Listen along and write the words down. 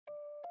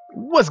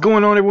What's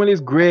going on, everyone?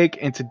 It's Greg,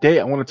 and today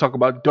I want to talk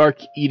about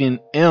Dark Eden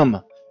M.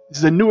 This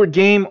is a newer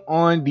game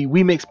on the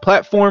WEMIX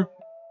platform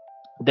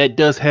that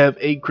does have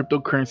a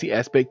cryptocurrency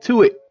aspect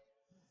to it.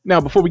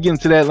 Now, before we get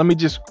into that, let me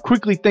just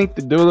quickly thank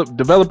the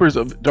developers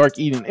of Dark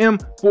Eden M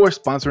for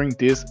sponsoring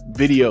this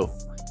video.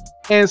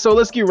 And so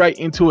let's get right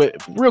into it.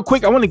 Real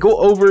quick, I want to go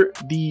over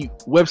the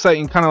website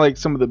and kind of like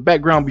some of the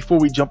background before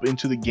we jump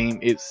into the game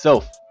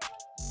itself.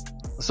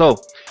 So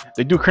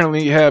they do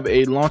currently have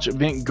a launch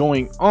event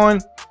going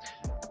on.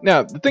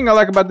 Now, the thing I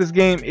like about this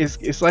game is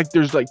it's like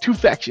there's like two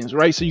factions,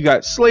 right? So you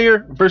got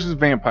Slayer versus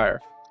Vampire.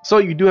 So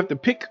you do have to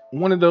pick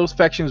one of those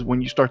factions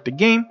when you start the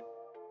game.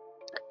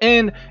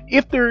 And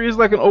if there is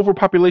like an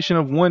overpopulation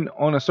of one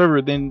on a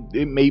server, then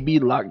it may be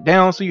locked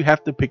down, so you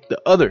have to pick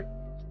the other.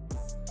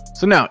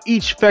 So now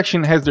each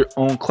faction has their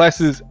own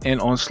classes,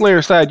 and on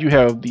Slayer side you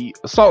have the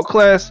Assault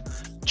class,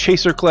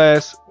 Chaser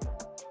class,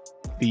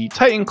 the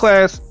Titan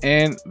class,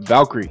 and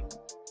Valkyrie.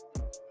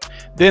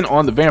 Then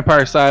on the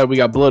Vampire side we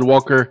got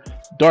Bloodwalker,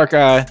 Dark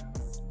Eye,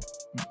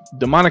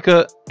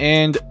 Demonica,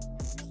 and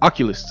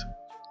Oculist.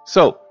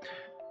 So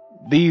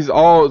these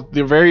all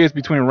the various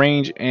between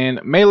range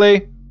and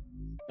melee.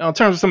 Now, in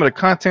terms of some of the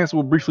contents,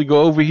 we'll briefly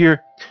go over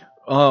here.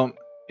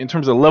 In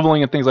terms of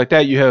leveling and things like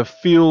that, you have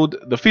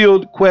the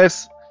field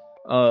quests,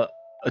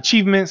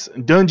 achievements,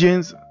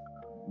 dungeons,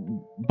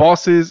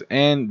 bosses,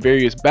 and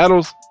various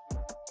battles.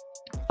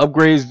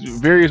 Upgrades,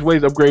 various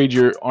ways to upgrade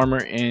your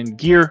armor and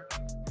gear.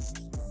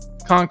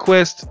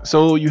 Conquest,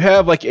 so you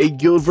have like a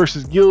guild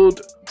versus guild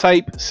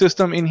type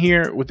system in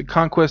here with the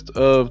conquest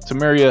of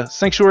Temeria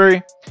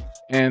Sanctuary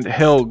and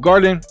Hell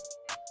Garden.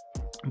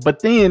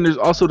 But then there's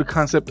also the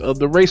concept of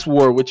the race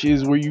war, which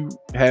is where you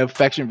have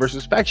faction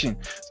versus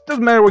faction. So it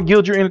doesn't matter what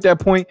guild you're in at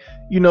that point,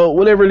 you know,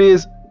 whatever it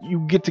is,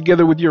 you get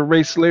together with your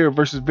race, Slayer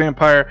versus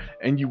Vampire,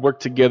 and you work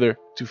together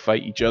to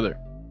fight each other.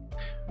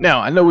 Now,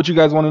 I know what you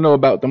guys want to know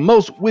about the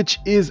most, which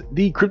is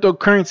the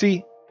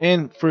cryptocurrency.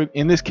 And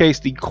in this case,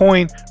 the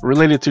coin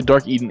related to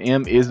Dark Eden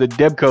M is the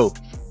Debco.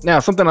 Now,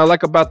 something I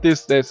like about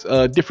this that's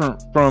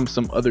different from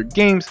some other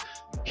games.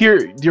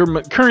 Here, your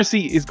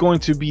currency is going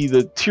to be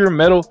the tier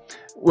metal.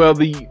 Well,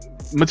 the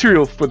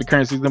material for the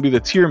currency is going to be the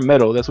tier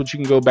metal. That's what you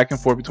can go back and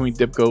forth between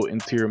Debco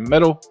and tier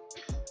metal.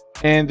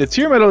 And the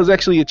tier metal is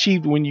actually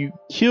achieved when you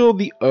kill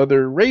the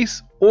other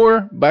race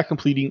or by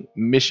completing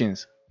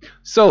missions.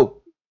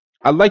 So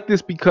I like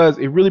this because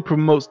it really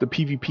promotes the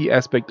PvP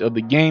aspect of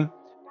the game.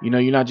 You know,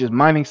 you're not just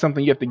mining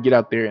something, you have to get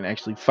out there and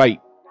actually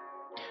fight.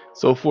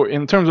 So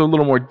in terms of a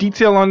little more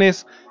detail on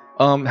this,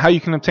 how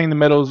you can obtain the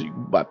medals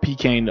by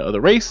PKing the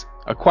other race.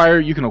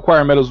 You can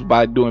acquire medals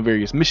by doing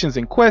various missions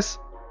and quests.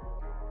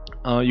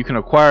 You can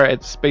acquire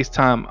at the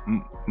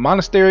Space-Time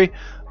Monastery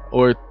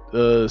or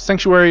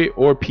Sanctuary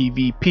or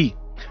PvP.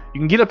 You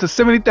can get up to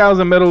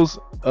 70,000 medals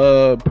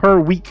per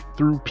week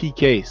through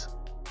PKs.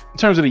 In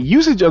terms of the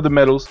usage of the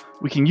medals,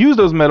 we can use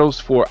those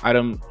medals for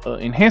item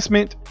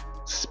enhancement,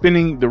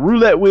 spinning the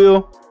roulette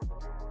wheel,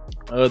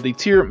 the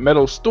tier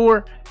metal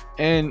store,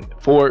 and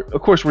for,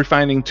 of course,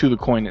 refining to the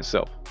coin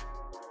itself.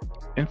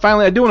 And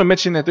finally, I do want to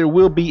mention that there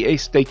will be a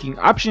staking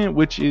option,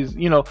 which is,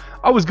 you know,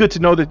 always good to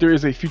know that there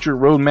is a future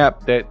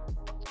roadmap that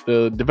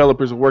the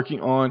developers are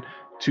working on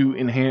to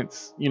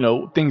enhance, you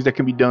know, things that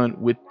can be done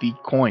with the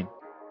coin.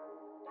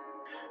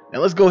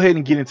 Now let's go ahead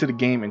and get into the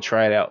game and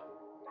try it out.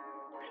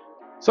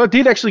 So I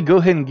did actually go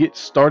ahead and get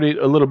started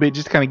a little bit,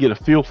 just to kind of get a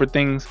feel for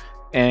things.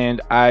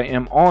 And I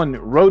am on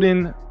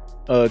Rodin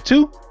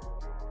 2,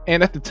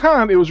 and at the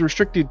time it was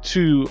restricted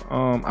to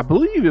I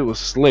believe it was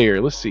Slayer.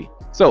 Let's see.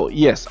 So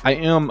yes, I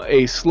am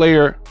a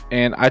Slayer,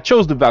 and I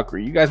chose the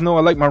Valkyrie. You guys know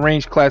I like my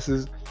range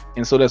classes,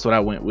 and so that's what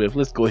I went with.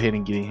 Let's go ahead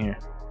and get in here.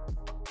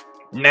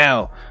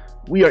 Now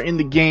we are in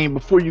the game.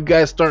 Before you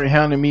guys start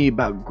hounding me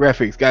about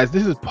graphics, guys,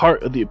 this is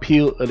part of the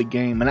appeal of the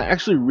game, and I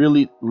actually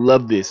really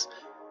love this.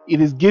 It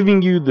is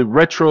giving you the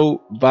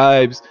retro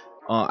vibes.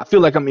 I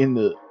feel like I'm in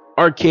the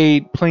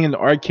arcade, playing the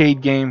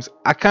arcade games.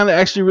 I kind of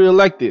actually really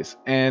like this,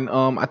 and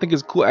I think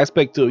it's a cool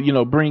aspect to, you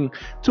know, bring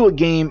to a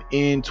game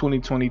in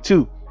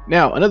 2022.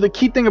 Now, another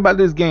key thing about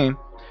this game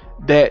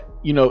that,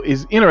 you know,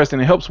 is interesting,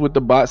 it helps with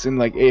the bots and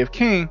like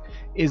AFKing,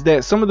 is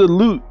that some of the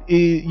loot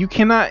you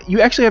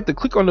actually have to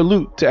click on the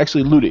loot to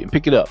actually loot it and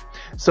pick it up.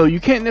 So you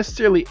can't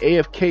necessarily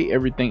AFK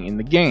everything in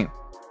the game,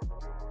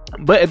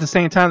 but at the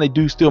same time they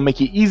do still make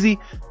it easy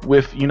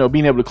with, you know,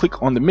 being able to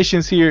click on the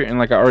missions here. And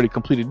like I already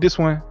completed this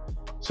one,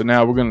 so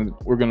now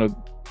we're gonna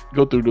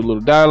go through the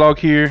little dialogue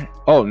here.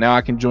 Oh, now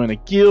I can join a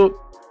guild,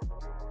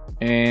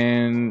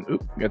 and we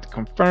got to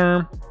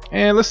confirm,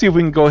 and let's see if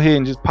we can go ahead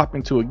and just pop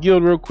into a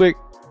guild real quick.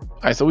 All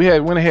right, so we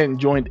went ahead and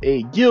joined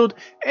a guild,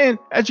 and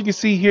as you can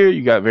see here,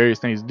 you got various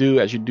things to do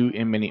as you do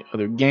in many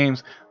other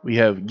games. We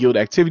have guild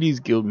activities,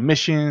 guild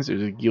missions,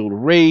 there's a guild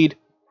raid,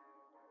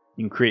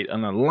 you can create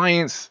an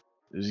alliance,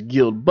 there's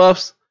guild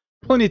buffs,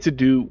 plenty to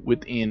do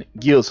within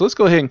guilds. So let's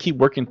go ahead and keep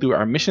working through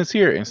our missions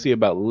here and see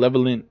about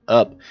leveling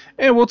up,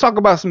 and we'll talk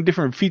about some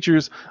different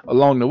features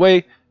along the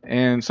way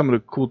and some of the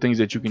cool things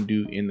that you can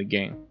do in the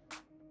game.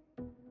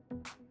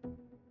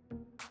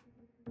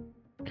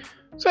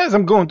 So as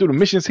I'm going through the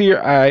missions here,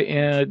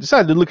 I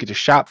decided to look at the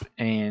shop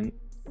and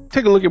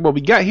take a look at what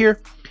we got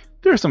here.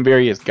 There are some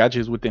various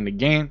gotchas within the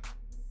game.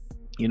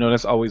 You know,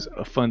 that's always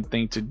a fun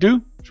thing to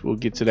do, which we'll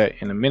get to that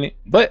in a minute.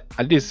 But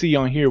I did see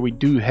on here we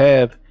do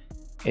have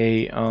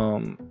a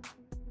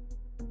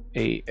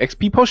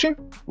XP potion,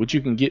 which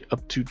you can get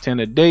up to 10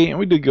 a day, and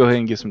we did go ahead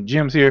and get some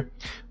gems here.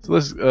 So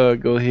let's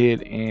go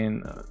ahead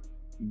and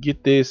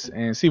get this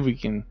and see if we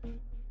can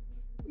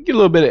get a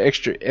little bit of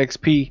extra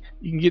XP.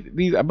 You can get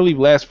these, I believe,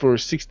 last for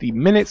 60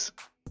 minutes.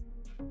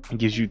 It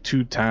gives you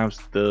 2 times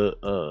the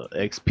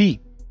XP.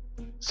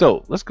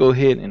 So let's go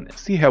ahead and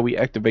see how we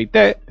activate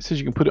that. It says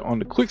you can put it on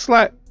the quick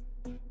slot,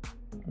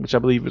 which I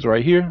believe is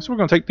right here. So we're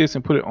going to take this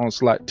and put it on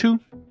slot 2,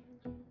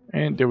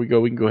 and there we go.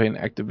 We can go ahead and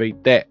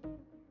activate that.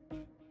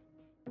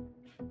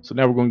 So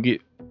now we're going to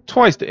get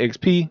twice the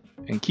XP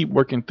and keep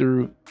working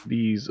through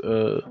these.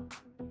 Oh,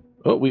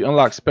 we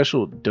unlock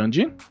special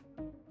dungeon.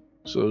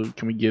 So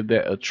can we give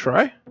that a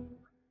try?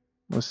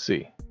 Let's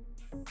see.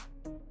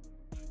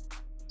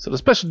 So the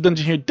special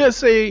dungeon here does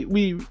say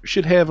we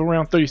should have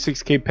around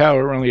 36k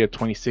power. We're only at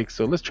 26,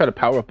 so let's try to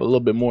power up a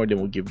little bit more, then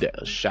we'll give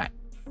that a shot.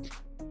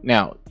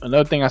 Now,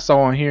 another thing I saw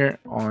on here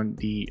on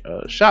the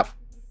shop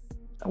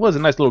was a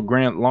nice little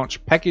grand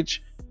launch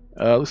package.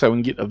 Looks like we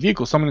can get a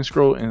vehicle summoning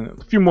scroll and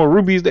a few more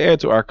rubies to add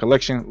to our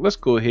collection. Let's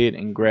go ahead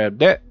and grab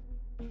that.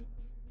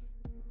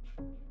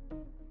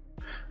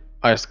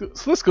 Alright, so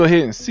let's go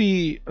ahead and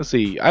see. Let's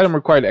see. Item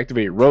required to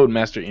activate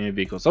Roadmaster in a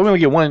vehicle. So we only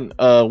get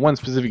one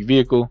specific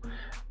vehicle,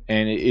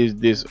 and it is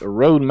this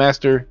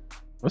Roadmaster.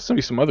 Let's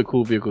see some other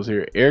cool vehicles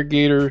here. Air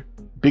Gator,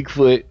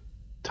 Bigfoot,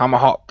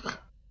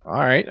 Tomahawk.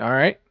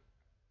 Alright.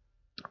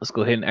 Let's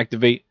go ahead and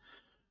activate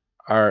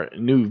our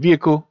new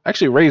vehicle.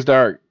 Actually raised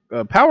our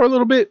power a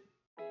little bit.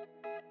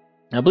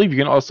 I believe you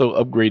can also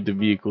upgrade the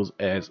vehicles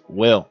as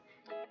well.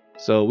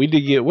 So we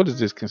did get, what is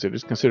this considered?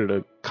 It's considered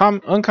a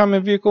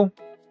uncommon vehicle.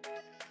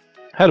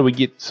 How do we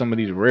get some of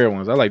these rare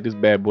ones? I like this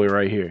bad boy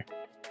right here.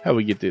 How do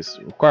we get this?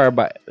 Required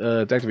by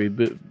to activate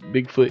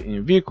Bigfoot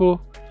in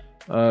vehicle.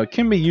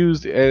 Can be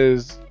used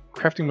as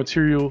crafting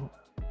material.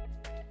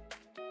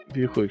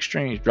 Vehicle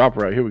exchange drop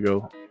route. Here we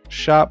go.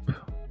 Shop.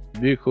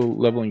 Vehicle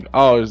leveling.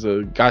 Oh, there's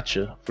a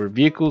gotcha for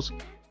vehicles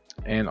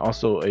and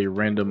also a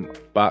random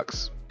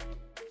box.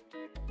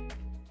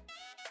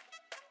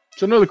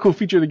 So another cool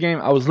feature of the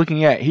game I was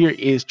looking at here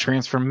is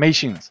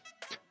transformations.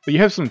 But you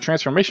have some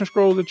transformation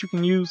scrolls that you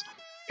can use.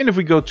 And if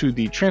we go to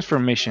the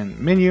transformation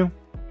menu,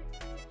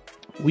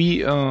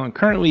 we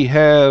currently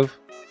have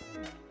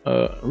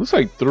it looks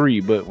like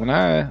 3, but when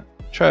I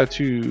try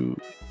to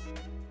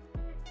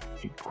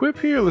equip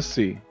here, let's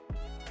see.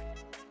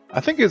 I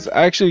think it's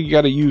actually you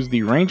got to use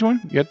the range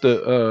one. You have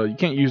to you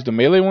can't use the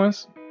melee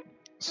ones.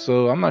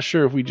 So I'm not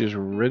sure if we just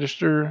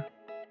register.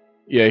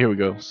 Yeah, here we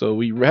go. So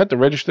we have to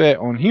register that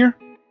on here.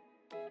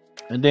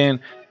 And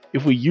then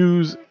if we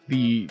use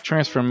the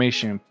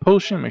transformation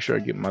potion, make sure I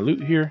get my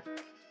loot here.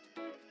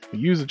 We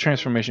use the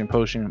transformation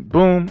potion.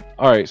 Boom.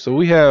 All right, so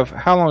we have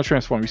how long to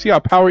transform. You see our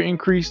power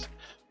increased.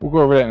 We'll go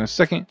over that in a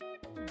second.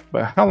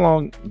 But how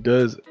long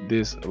does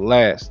this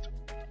last?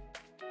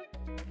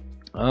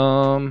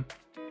 Do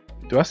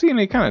I see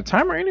any kind of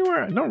timer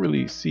anywhere? I don't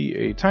really see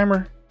a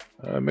timer.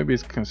 Maybe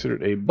it's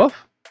considered a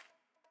buff.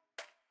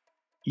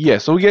 Yeah,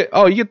 so we get,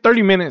 oh, you get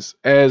 30 minutes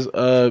as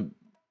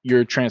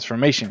your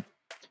transformation,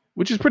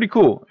 which is pretty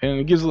cool,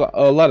 and it gives a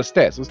lot of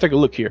stats. Let's take a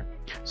look here.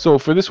 So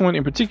for this one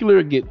in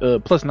particular, get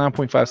plus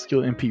 9.5 skill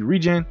MP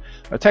regen,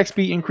 attack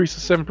speed increase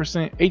of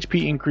 7%,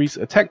 HP increase,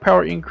 attack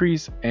power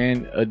increase,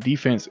 and a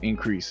defense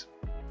increase.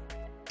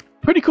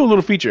 Pretty cool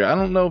little feature. I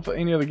don't know if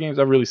any other games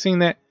I've really seen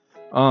that.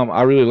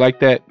 I really like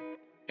that.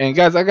 And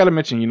guys, I gotta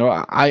mention, you know,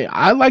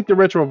 I like the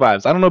retro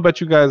vibes. I don't know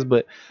about you guys,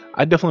 but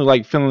I definitely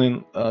like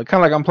feeling kind of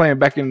like I'm playing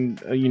back in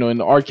you know, in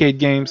the arcade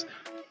games.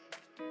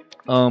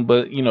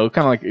 But you know,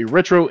 kind of like a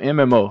retro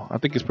MMO. I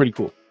think it's pretty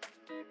cool.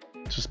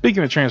 So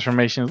speaking of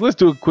transformations, let's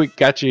do a quick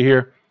gotcha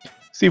here.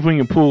 See if we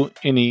can pull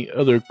any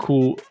other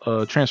cool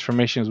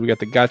transformations. We got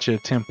the gotcha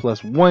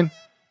 10+1.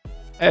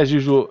 As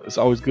usual, it's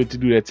always good to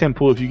do that 10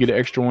 pull if you get an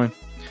extra one.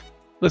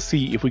 Let's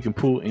see if we can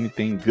pull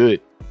anything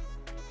good.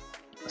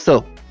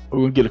 So we're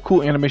gonna get a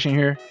cool animation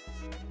here.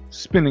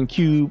 Spinning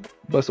cube,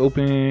 bust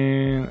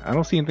open. I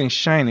don't see anything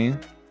shining.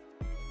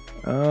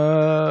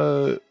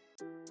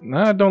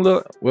 No, don't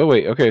look. Well,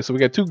 wait. Okay, so we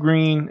got 2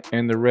 green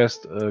and the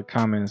rest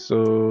common.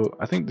 So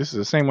I think this is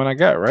the same one I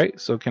got, right?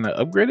 So can I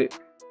upgrade it?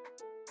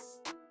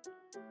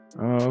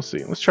 Let's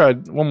see. Let's try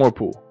one more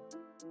pool.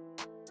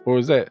 Or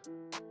is that?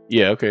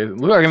 Yeah. Okay.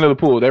 Look like another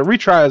pool. That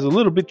retry is a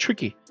little bit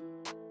tricky.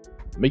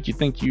 Make you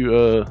think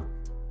you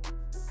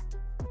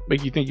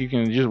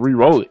can just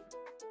re-roll it.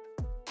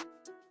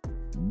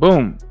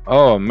 Boom.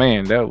 Oh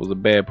man, that was a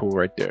bad pull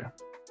right there.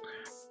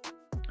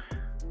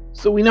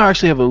 So we now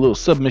actually have a little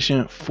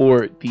submission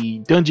for the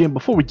dungeon.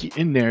 Before we get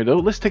in there though,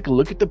 let's take a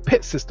look at the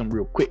pet system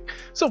real quick.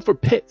 So for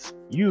pets,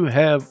 you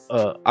have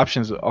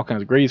options of all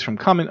kinds of grades from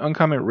common,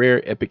 uncommon,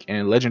 rare, epic,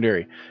 and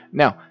legendary.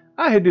 Now,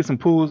 I had did some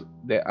pulls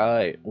that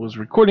I was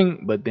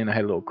recording, but then I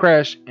had a little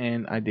crash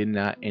and I did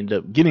not end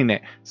up getting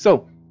that.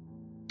 So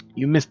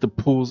you missed the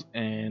pools,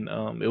 and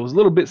it was a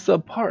little bit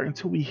subpar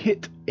until we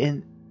hit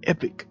an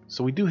epic.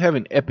 So we do have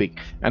an epic.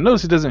 I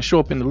notice it doesn't show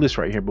up in the list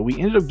right here, but we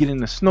ended up getting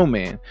the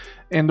snowman.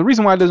 And the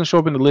reason why it doesn't show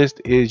up in the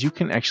list is you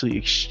can actually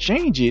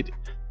exchange it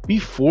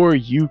before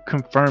you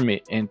confirm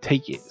it and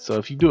take it. So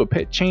if you do a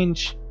pet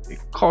change, it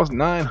costs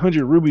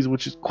 900 rubies,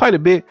 which is quite a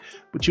bit,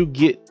 but you'll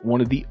get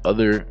one of the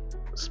other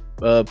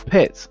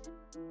pets.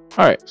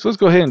 All right, so let's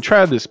go ahead and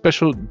try this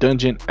special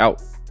dungeon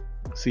out.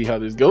 See how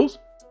this goes.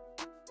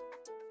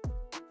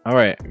 All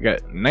right, I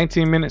got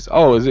 19 minutes.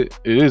 Oh, it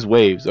is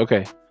waves.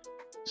 Okay,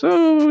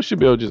 so we should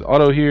be able to just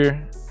auto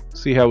here,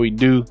 see how we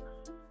do.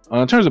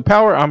 In terms of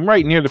power, I'm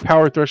right near the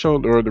power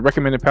threshold, or the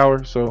recommended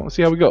power, so let's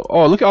see how we go.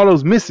 Oh, look at all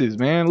those misses,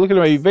 man. Look at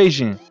my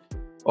evasion.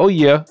 Oh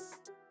yeah,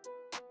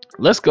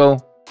 let's go.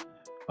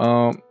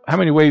 How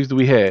many waves do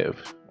we have?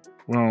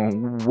 We're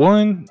on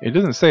 1. It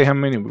doesn't say how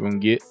many we're gonna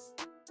get.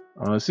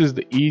 This is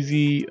the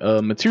easy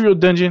material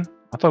dungeon.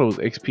 I thought it was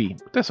XP,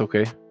 but that's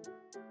okay.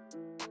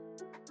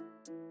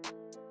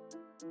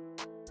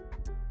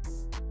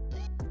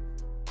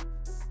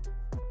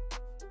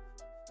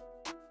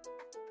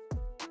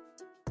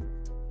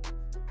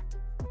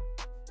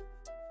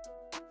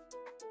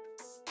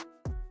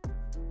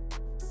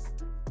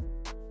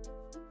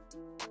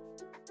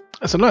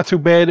 So not too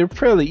bad. They're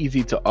fairly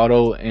easy to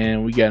auto,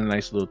 and we got a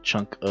nice little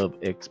chunk of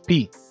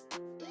XP.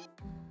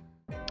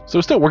 So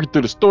we're still working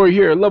through the story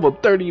here. Level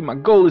 30. My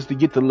goal is to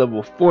get to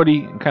level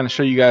 40 and kind of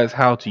show you guys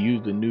how to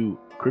use the new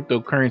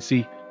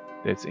cryptocurrency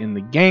that's in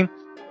the game.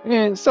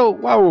 And so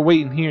while we're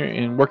waiting here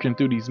and working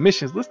through these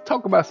missions, let's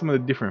talk about some of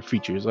the different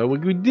features.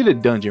 We did a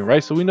dungeon,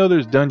 right? So we know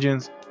there's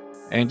dungeons,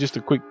 and just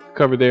a quick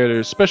cover there.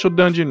 There's special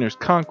dungeon, there's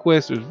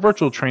conquest, there's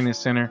virtual training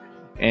center,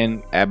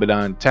 and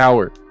Abaddon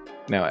Tower.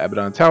 Now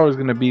Abaddon Tower is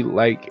going to be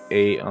like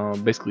a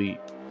basically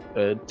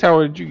a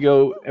tower that you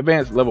go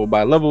advance level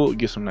by level,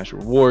 get some nice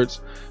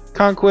rewards.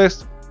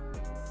 Conquest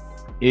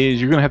is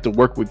you're gonna have to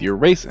work with your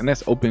race, and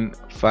that's open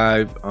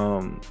 5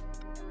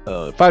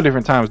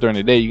 different times during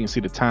the day. You can see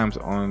the times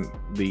on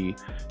the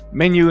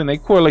menu, and they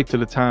correlate to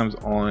the times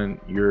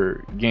on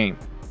your game.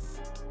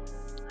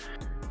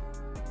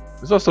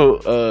 There's also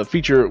a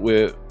feature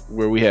where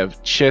we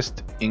have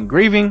chest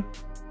engraving,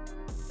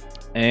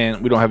 and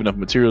we don't have enough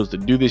materials to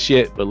do this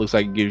yet, but it looks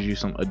like it gives you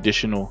some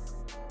additional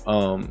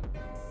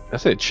I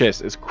said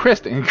chest, it's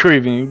crest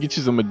engraving. It gets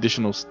you some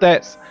additional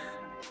stats.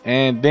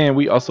 And then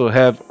we also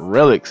have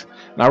relics.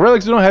 Now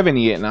relics don't have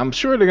any yet, and I'm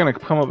sure they're gonna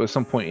come up at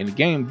some point in the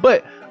game,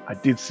 but I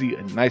did see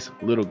a nice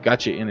little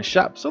gacha in the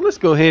shop. So let's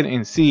go ahead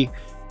and see,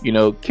 you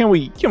know, can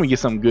we get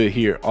something good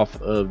here off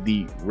of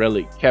the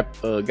relic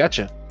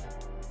gacha.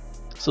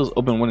 So let's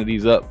open one of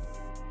these up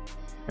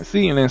and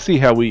then see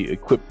how we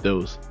equip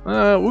those.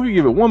 We're gonna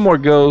give it one more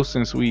go,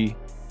 since we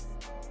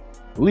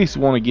at least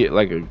want to get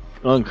like a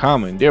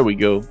uncommon. There we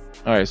go.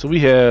 All right, so we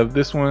have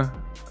this one.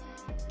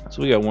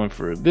 So we got one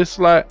for this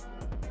slot,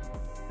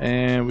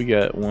 and we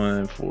got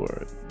one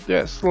for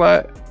that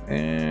slot,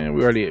 and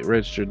we already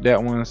registered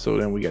that one. So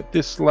then we got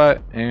this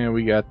slot, and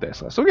we got that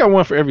slot. So we got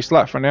one for every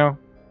slot for now.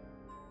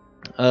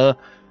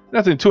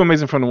 Nothing too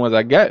amazing from the ones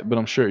I got, but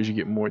I'm sure as you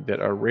get more that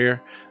are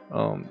rare,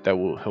 that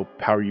will help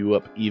power you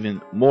up even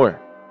more.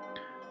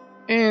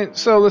 And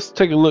so let's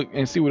take a look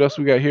and see what else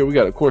we got here. We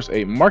got, of course,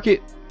 a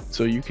market,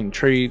 so you can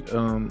trade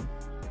on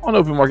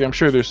open market. I'm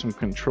sure there's some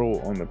control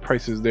on the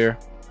prices there.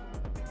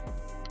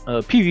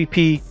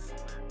 PvP,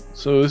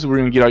 so this is where we're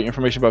gonna get all your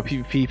information about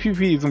PvP.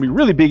 PvP is gonna be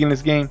really big in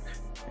this game,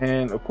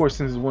 and of course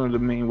this is one of the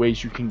main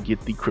ways you can get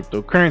the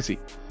cryptocurrency.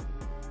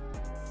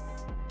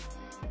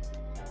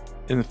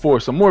 And for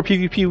some more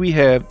PvP, we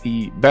have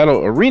the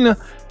battle arena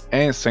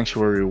and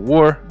sanctuary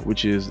war,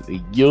 which is a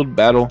guild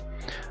battle.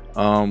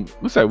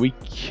 Looks like we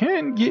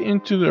can get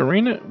into the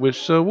arena,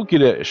 which we'll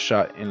get a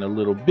shot in a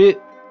little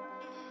bit.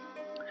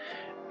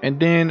 And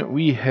then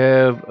we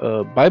have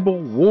Bible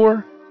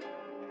war.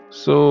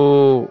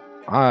 So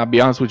I'll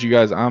be honest with you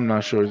guys, I'm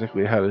not sure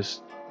exactly how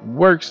this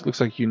works. Looks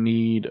like you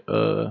need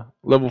a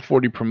level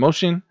 40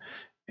 promotion,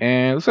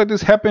 and looks like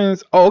this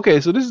happens. Oh,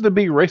 okay, so this is the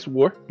big race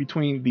war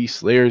between the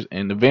Slayers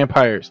and the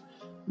vampires.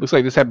 Looks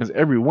like this happens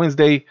every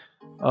Wednesday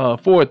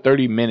for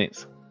 30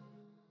 minutes.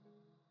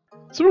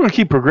 So we're gonna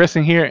keep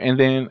progressing here, and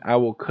then I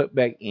will cut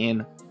back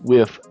in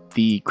with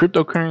the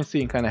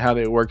cryptocurrency and kind of how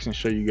that works, and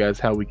show you guys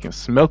how we can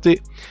smelt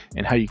it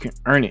and how you can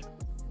earn it.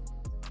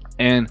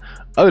 And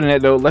other than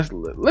that though,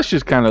 let's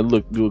just kind of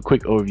do a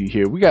quick overview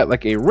here. We got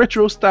like a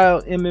retro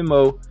style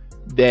MMO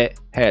that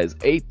has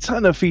a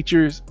ton of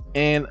features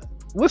and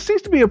what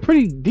seems to be a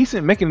pretty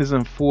decent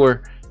mechanism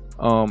for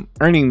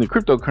earning the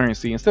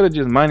cryptocurrency. Instead of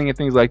just mining and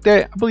things like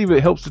that, I believe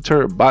it helps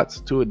deter bots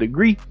to a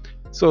degree.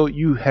 So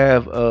you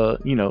have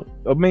you know,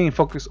 a main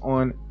focus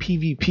on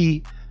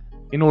PvP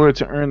in order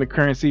to earn the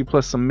currency,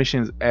 plus some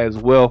missions as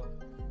well.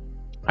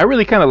 I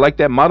really kind of like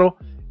that model,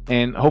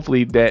 and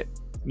hopefully that,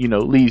 you know,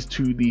 leads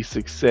to the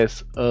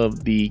success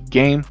of the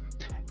game.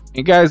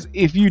 And guys,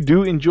 if you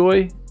do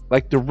enjoy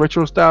like the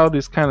retro style,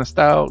 this kind of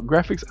style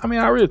graphics, I mean,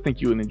 I really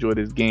think you would enjoy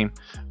this game.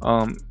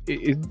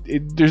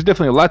 There's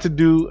definitely a lot to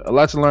do, a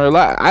lot to learn, a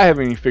lot I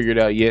haven't even figured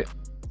out yet.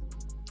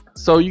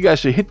 So you guys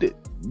should hit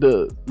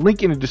the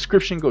link in the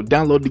description, go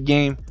download the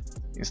game,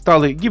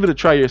 install it, give it a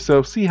try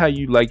yourself, see how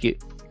you like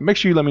it. Make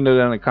sure you let me know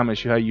down in the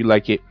comments how you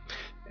like it,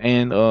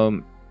 and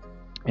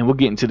we'll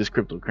get into this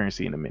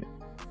cryptocurrency in a minute.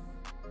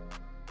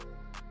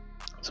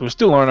 So we're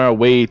still on our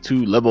way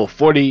to level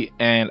 40,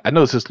 and I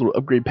noticed this little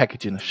upgrade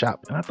package in the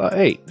shop, and I thought,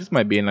 hey, this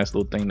might be a nice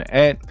little thing to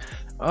add.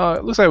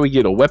 It looks like we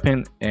get a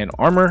weapon and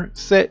armor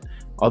set,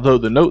 although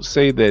the notes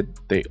say that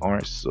they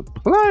aren't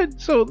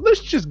supplied. So let's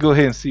just go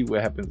ahead and see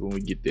what happens when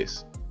we get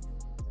this.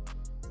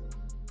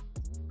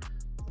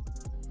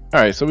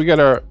 All right, so we got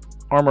our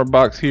armor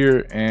box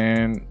here,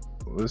 and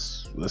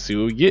let's see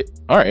what we get.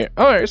 All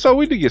right, so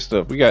we did get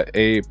stuff. We got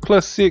a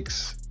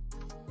 +6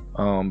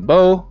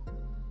 bow,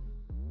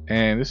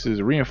 and this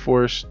is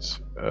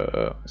reinforced.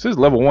 This is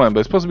level 1, but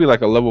it's supposed to be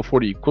like a level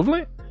 40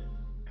 equivalent.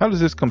 How does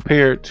this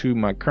compare to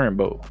my current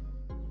bow?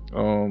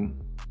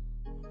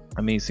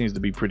 I mean, it seems to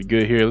be pretty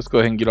good here. Let's go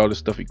ahead and get all this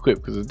stuff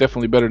equipped, because it's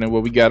definitely better than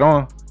what we got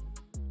on.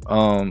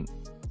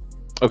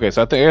 Okay,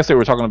 so I guess they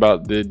were talking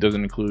about that it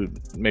doesn't include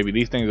maybe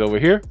these things over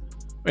here.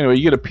 Anyway,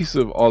 you get a piece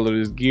of all of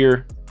this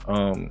gear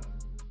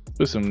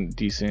with some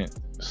decent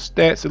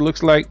stats, it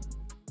looks like,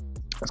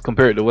 as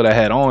compared to what I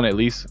had on, at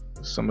least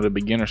some of the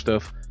beginner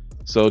stuff.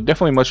 So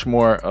definitely much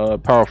more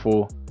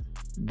powerful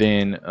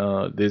than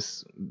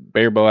this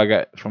bear bow I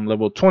got from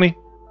level 20.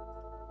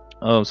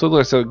 So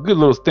that's a good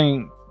little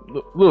thing,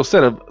 little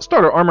set of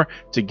starter armor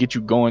to get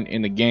you going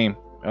in the game.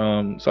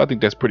 So I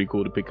think that's pretty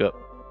cool to pick up.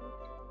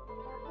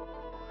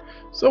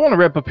 So I want to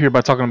wrap up here by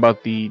talking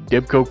about the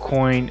Debco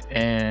coin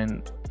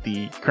and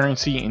the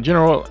currency in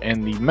general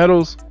and the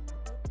medals.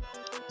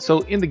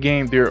 So in the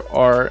game there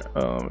are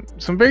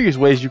some various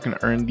ways you can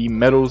earn the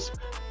medals.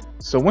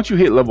 So once you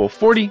hit level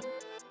 40,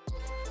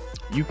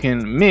 you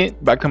can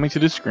mint by coming to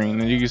the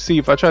screen, and you can see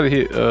if I try to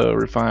hit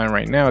refine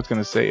right now, it's going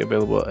to say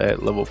available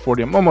at level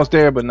 40. I'm almost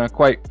there, but not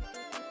quite.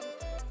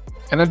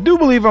 And I do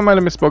believe I might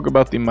have misspoke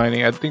about the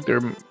mining. I think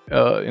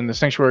they're in the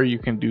sanctuary you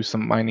can do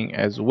some mining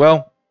as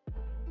well.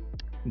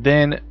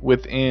 Then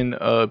within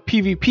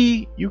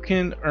PvP you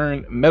can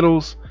earn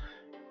medals,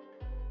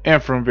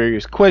 and from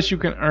various quests you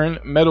can earn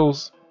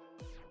medals.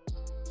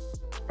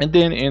 And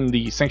then in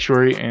the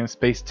sanctuary and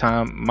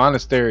space-time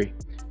monastery.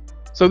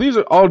 So these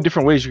are all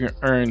different ways you can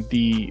earn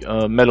the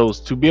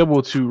medals to be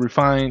able to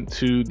refine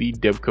to the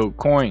Debco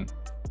coin.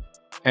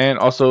 And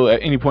also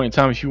at any point in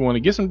time, if you want to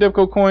get some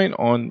Debco coin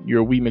on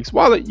your WEMIX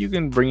wallet, you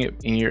can bring it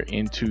in here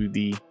into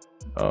the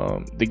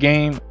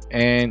game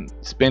and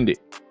spend it.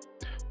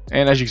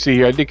 And as you can see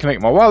here, I did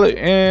connect my wallet,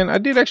 and I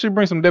did actually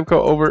bring some Debco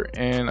over,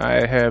 and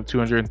I have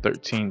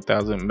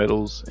 213,000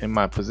 medals in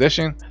my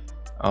possession.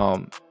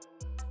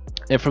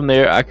 And from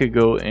there I could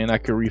go and I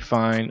could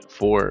refine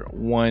for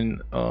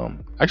one.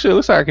 Actually, it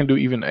looks like I can do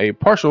even a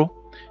partial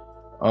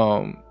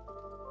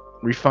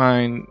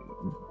refine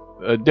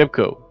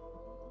Debco.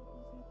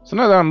 So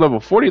now that I'm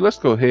level 40, let's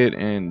go ahead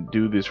and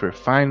do this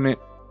refinement.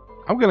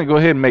 I'm gonna go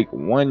ahead and make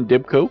one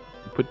Debco,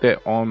 put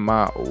that on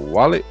my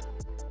wallet.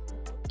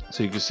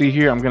 So you can see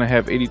here I'm gonna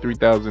have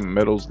 83,000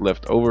 medals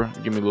left over.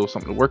 Give me a little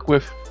something to work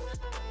with.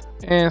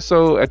 And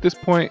so at this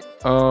point,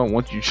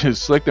 once you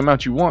just select the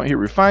amount you want, hit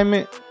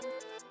refinement,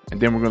 and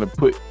then we're going to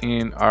put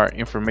in our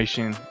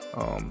information.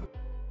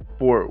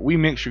 For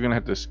WEMIX, you're going to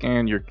have to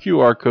scan your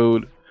QR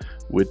code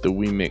with the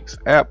WEMIX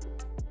app.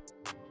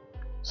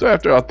 So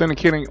after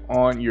authenticating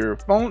on your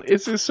phone,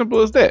 it's as simple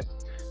as that.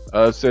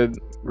 It said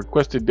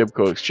requested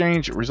Debco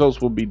exchange.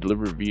 Results will be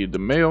delivered via the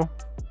mail.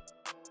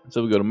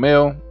 So we go to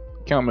mail,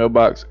 account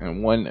mailbox,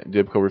 and one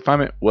Debco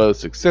refinement was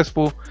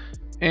successful.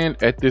 And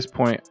at this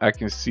point, I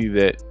can see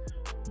that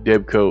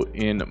Debco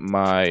in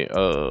my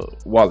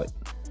wallet.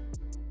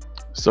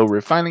 So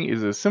refining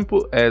is as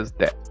simple as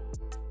that.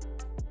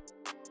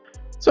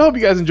 So I hope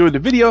you guys enjoyed the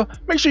video.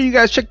 Make sure you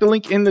guys check the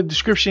link in the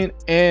description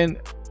and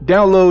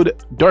download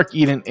Dark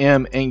Eden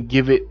M and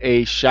give it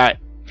a shot.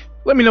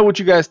 Let me know what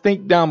you guys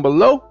think down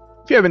below.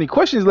 If you have any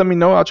questions, let me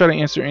know. I'll try to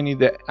answer any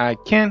that I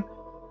can,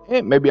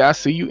 and maybe I'll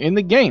see you in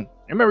the game.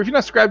 Remember, if you're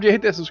not subscribed yet,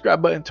 hit that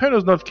subscribe button, turn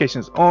those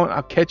notifications on.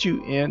 I'll catch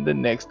you in the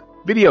next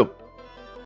video.